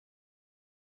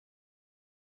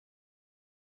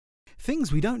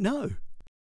things we don't know.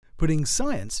 Putting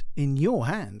science in your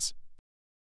hands.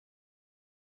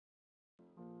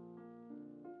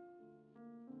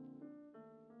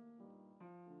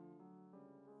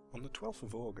 On the 12th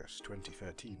of August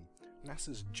 2013,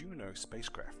 NASA's Juno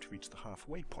spacecraft reached the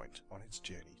halfway point on its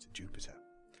journey to Jupiter.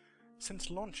 Since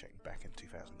launching back in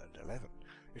 2011,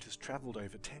 it has travelled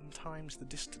over 10 times the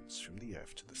distance from the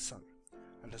Earth to the Sun,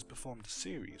 and has performed a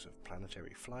series of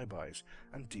planetary flybys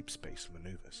and deep space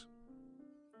manoeuvres.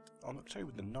 On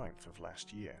October the 9th of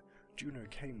last year, Juno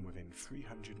came within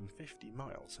 350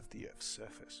 miles of the Earth's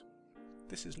surface.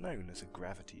 This is known as a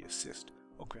gravity assist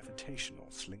or gravitational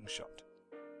slingshot.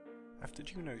 After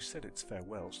Juno said its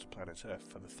farewells to planet Earth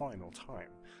for the final time,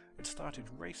 it started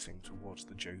racing towards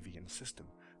the Jovian system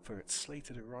for its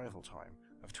slated arrival time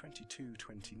of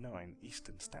 22:29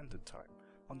 Eastern Standard Time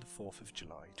on the 4th of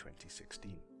July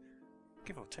 2016,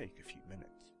 give or take a few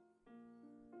minutes.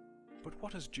 But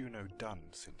what has Juno done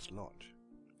since launch?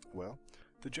 Well,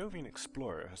 the Jovian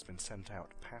Explorer has been sent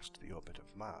out past the orbit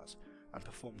of Mars and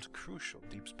performed crucial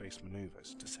deep space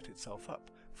maneuvers to set itself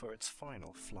up for its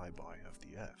final flyby of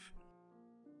the Earth.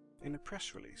 In a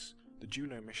press release, the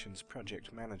Juno mission's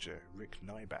project manager Rick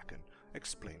Nybacken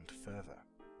explained further.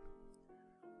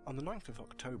 On the 9th of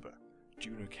October,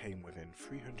 Juno came within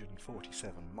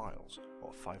 347 miles,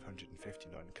 or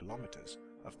 559 kilometers,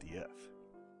 of the Earth.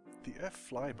 The Earth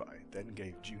flyby then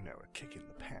gave Juno a kick in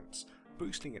the pants,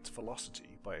 boosting its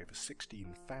velocity by over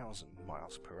 16,000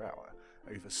 miles per hour,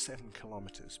 over 7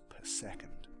 kilometers per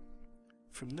second.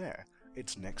 From there,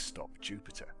 its next stop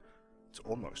Jupiter. It's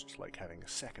almost like having a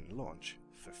second launch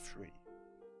for free.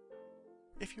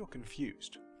 If you're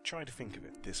confused, try to think of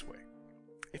it this way.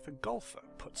 If a golfer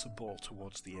puts a ball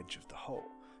towards the edge of the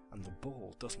hole, and the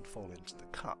ball doesn't fall into the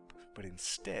cup, but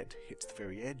instead hits the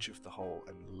very edge of the hole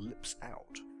and lips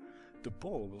out, the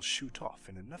ball will shoot off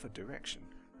in another direction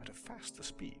at a faster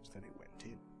speed than it went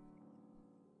in.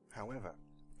 However,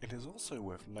 it is also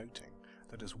worth noting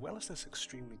that as well as this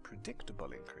extremely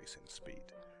predictable increase in speed,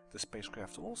 the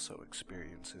spacecraft also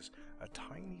experiences a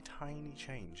tiny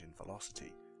change in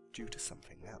velocity due to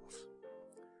something else.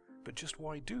 But just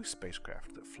why do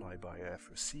spacecraft that fly by Earth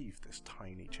receive this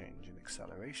tiny change in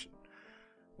acceleration?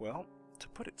 Well, to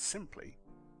put it simply,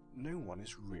 no one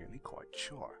is really quite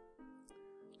sure.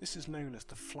 This is known as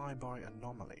the flyby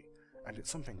anomaly, and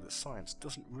it's something that science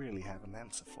doesn't really have an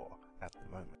answer for at the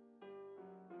moment.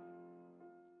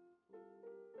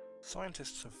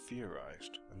 Scientists have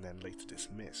theorized, and then later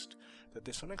dismissed, that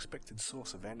this unexpected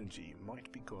source of energy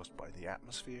might be caused by the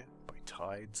atmosphere, by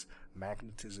tides,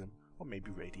 magnetism, or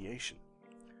maybe radiation.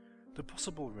 The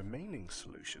possible remaining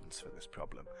solutions for this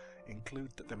problem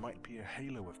include that there might be a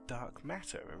halo of dark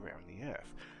matter around the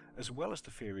Earth, as well as the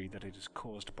theory that it is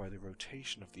caused by the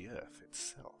rotation of the Earth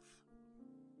itself.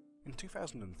 In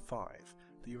 2005,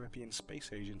 the European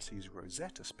Space Agency's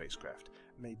Rosetta spacecraft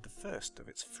made the first of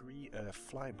its 3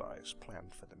 Earth flybys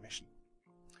planned for the mission.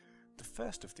 The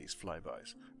first of these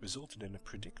flybys resulted in a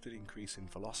predicted increase in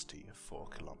velocity of 4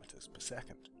 kilometers per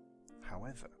second.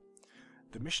 However,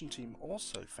 the mission team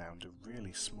also found a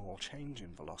really small change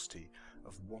in velocity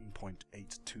of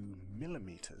 1.82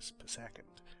 millimeters per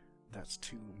second. That's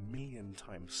 2 million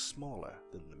times smaller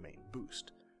than the main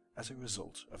boost, as a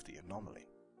result of the anomaly.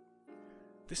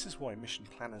 This is why mission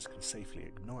planners can safely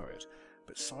ignore it,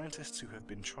 but scientists who have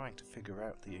been trying to figure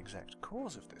out the exact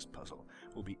cause of this puzzle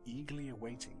will be eagerly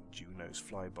awaiting Juno's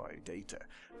flyby data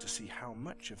to see how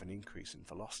much of an increase in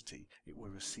velocity it will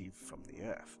receive from the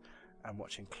Earth, and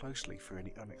watching closely for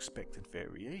any unexpected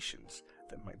variations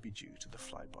that might be due to the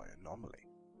flyby anomaly.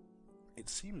 It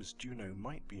seems Juno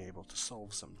might be able to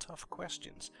solve some tough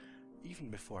questions even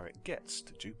before it gets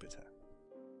to Jupiter.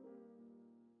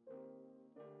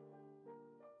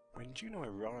 When Juno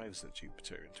arrives at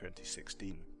Jupiter in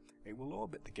 2016, it will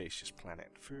orbit the gaseous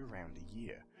planet for around a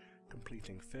year,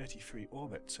 completing 33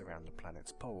 orbits around the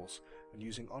planet's poles and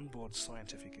using onboard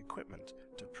scientific equipment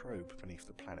to probe beneath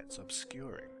the planet's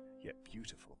obscuring yet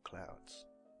beautiful clouds.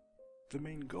 The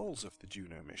main goals of the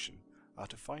Juno mission are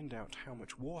to find out how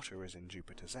much water is in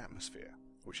Jupiter's atmosphere,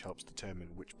 which helps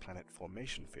determine which planet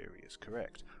formation theory is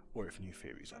correct, or if new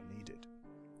theories are needed.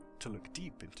 To look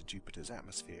deep into Jupiter's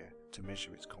atmosphere to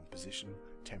measure its composition,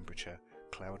 temperature,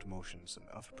 cloud motions, and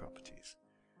other properties.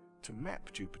 To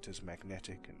map Jupiter's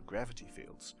magnetic and gravity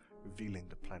fields, revealing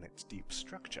the planet's deep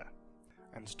structure.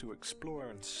 And to explore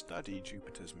and study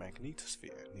Jupiter's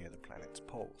magnetosphere near the planet's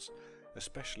poles,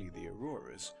 especially the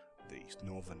auroras, the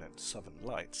northern and southern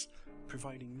lights,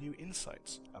 providing new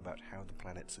insights about how the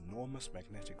planet's enormous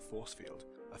magnetic force field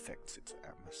affects its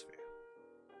atmosphere.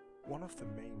 One of the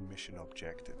main mission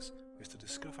objectives is to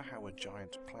discover how a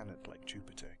giant planet like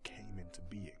Jupiter came into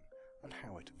being and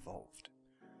how it evolved.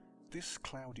 This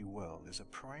cloudy world is a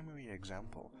primary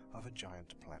example of a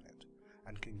giant planet,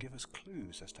 and can give us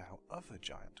clues as to how other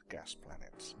giant gas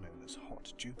planets, known as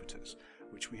hot Jupiters,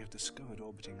 which we have discovered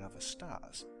orbiting other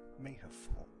stars, may have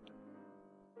formed.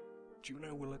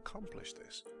 Juno will accomplish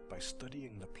this by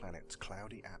studying the planet's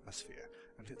cloudy atmosphere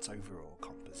and its overall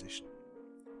composition.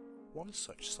 One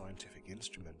such scientific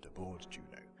instrument aboard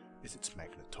Juno is its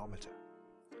magnetometer.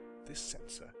 This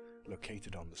sensor,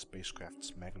 located on the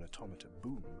spacecraft's magnetometer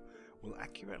boom, will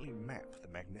accurately map the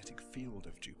magnetic field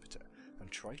of Jupiter and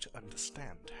try to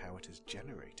understand how it is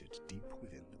generated deep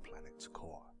within the planet's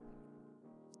core.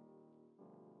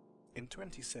 In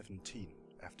 2017,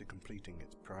 after completing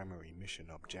its primary mission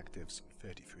objectives and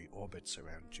 33 orbits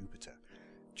around Jupiter,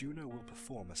 Juno will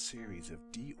perform a series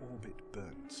of de-orbit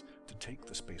burns to take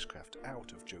the spacecraft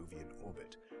out of Jovian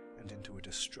orbit and into a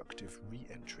destructive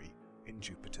re-entry in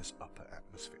Jupiter's upper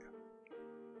atmosphere.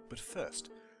 But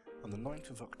first, on the 9th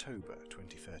of October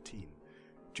 2013,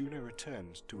 Juno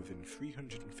returned to within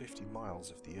 350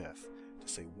 miles of the Earth to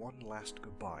say one last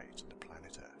goodbye to the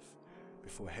planet Earth,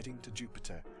 before heading to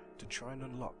Jupiter to try and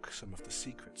unlock some of the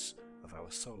secrets of our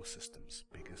solar system's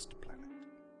biggest planet.